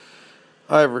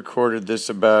I've recorded this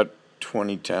about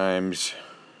 20 times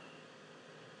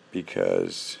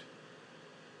because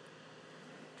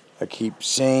I keep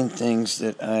saying things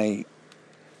that I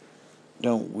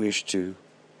don't wish to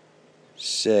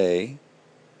say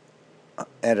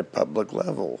at a public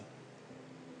level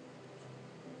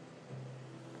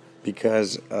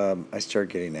because I start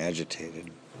getting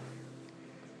agitated.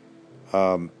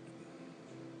 But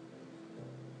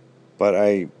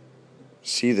I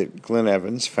see that Glenn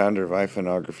Evans, founder of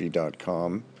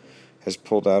iphoneography.com, has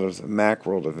pulled out of the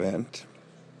Macworld event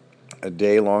a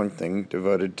day-long thing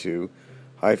devoted to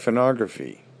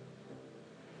iPhoneography.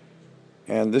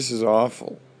 And this is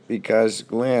awful because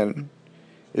Glenn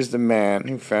is the man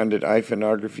who founded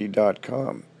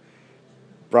iphoneography.com,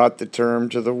 brought the term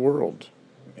to the world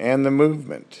and the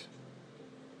movement.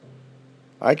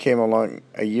 I came along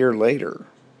a year later,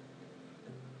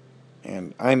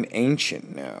 and I'm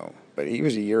ancient now, but he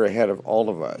was a year ahead of all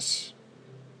of us.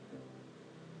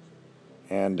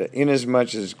 And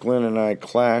inasmuch as Glenn and I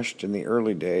clashed in the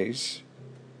early days,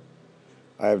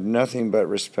 I have nothing but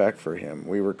respect for him.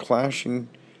 We were clashing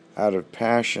out of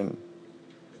passion.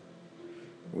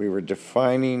 We were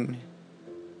defining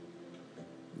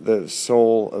the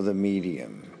soul of the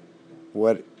medium.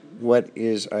 What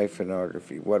is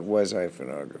iPhoneography? What was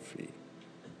iPhoneography?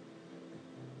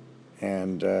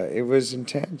 And it was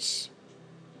intense.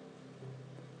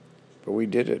 But we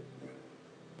did it.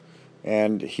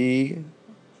 And he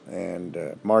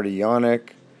and Marty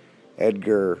Yannick,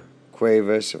 Edgar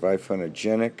Cuevas of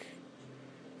iPhoneogenic,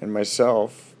 and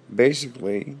myself,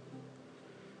 basically,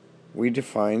 we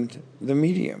defined the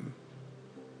medium.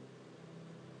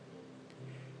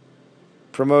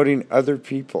 Promoting other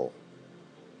people.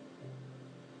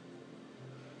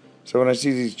 So when I see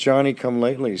these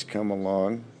Johnny-come-latelys come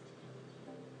along,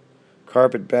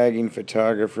 carpet-bagging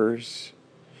photographers,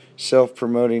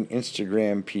 self-promoting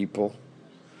Instagram people,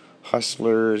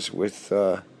 hustlers with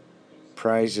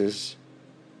prizes,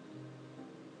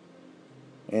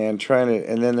 and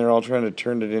then they're all trying to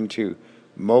turn it into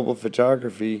mobile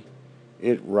photography,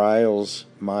 it riles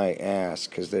my ass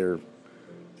because they're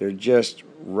just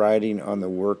riding on the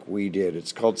work we did.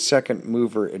 It's called second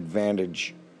mover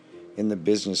advantage in the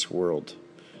business world.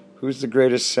 Who's the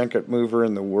greatest second mover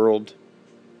in the world?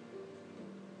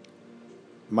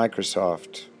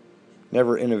 Microsoft.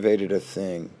 Never innovated a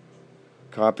thing.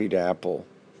 Copied Apple.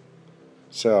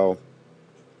 So,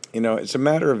 it's a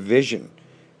matter of vision,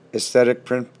 aesthetic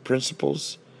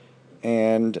principles,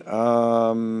 and,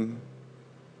 and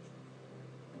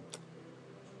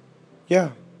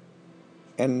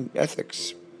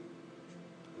ethics.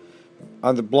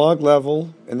 On the blog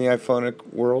level in the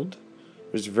iPhonic world,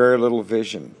 there's very little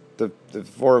vision. The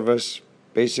four of us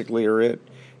basically are it.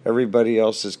 Everybody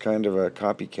else is kind of a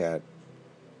copycat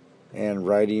and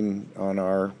writing on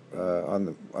our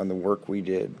on the work we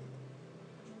did.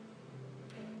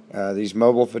 These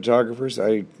mobile photographers,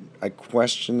 I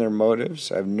question their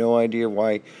motives. I have no idea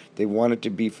why they want it to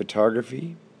be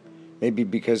photography. Maybe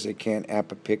because they can't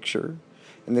app a picture,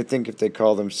 and they think if they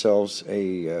call themselves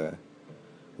a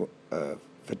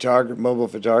mobile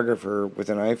photographer with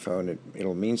an iPhone,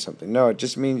 it'll mean something. No, it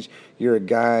just means you're a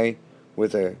guy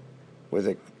with an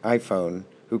iPhone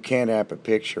who can't app a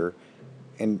picture,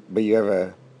 but you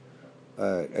have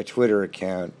a Twitter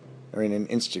account or an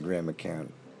Instagram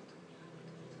account.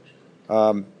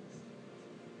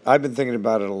 I've been thinking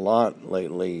about it a lot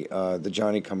lately, the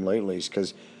Johnny-come-latelys,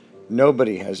 because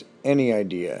nobody has any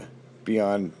idea,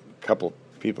 beyond a couple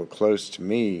people close to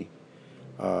me,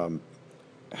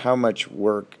 how much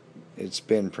work it's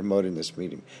been promoting this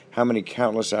meeting, how many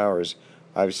countless hours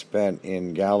I've spent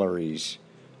in galleries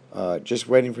just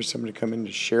waiting for someone to come in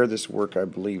to share this work I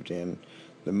believed in,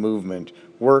 the movement,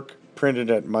 work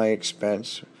printed at my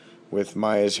expense with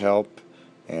Maya's help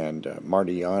and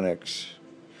Marty Yannick's.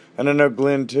 And I know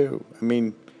Glenn, too. I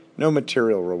mean, no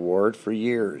material reward for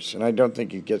years, and I don't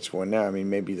think he gets one now. I mean,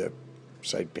 maybe the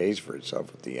site pays for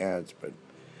itself with the ads, but,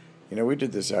 we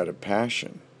did this out of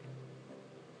passion.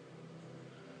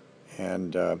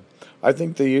 And I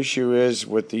think the issue is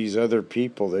with these other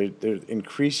people, they're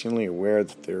increasingly aware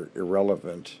that they're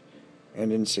irrelevant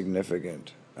and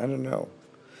insignificant. I don't know.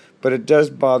 But it does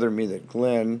bother me that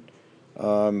Glenn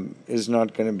is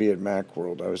not going to be at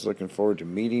Macworld. I was looking forward to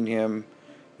meeting him,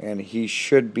 and he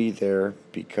should be there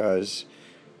because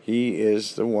he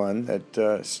is the one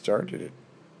that started it.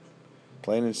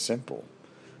 Plain and simple.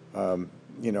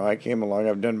 I came along,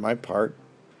 I've done my part,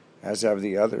 as have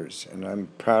the others, and I'm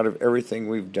proud of everything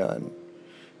we've done.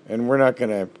 And we're not going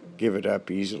to give it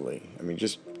up easily. I mean,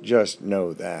 just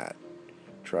know that.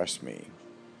 Trust me.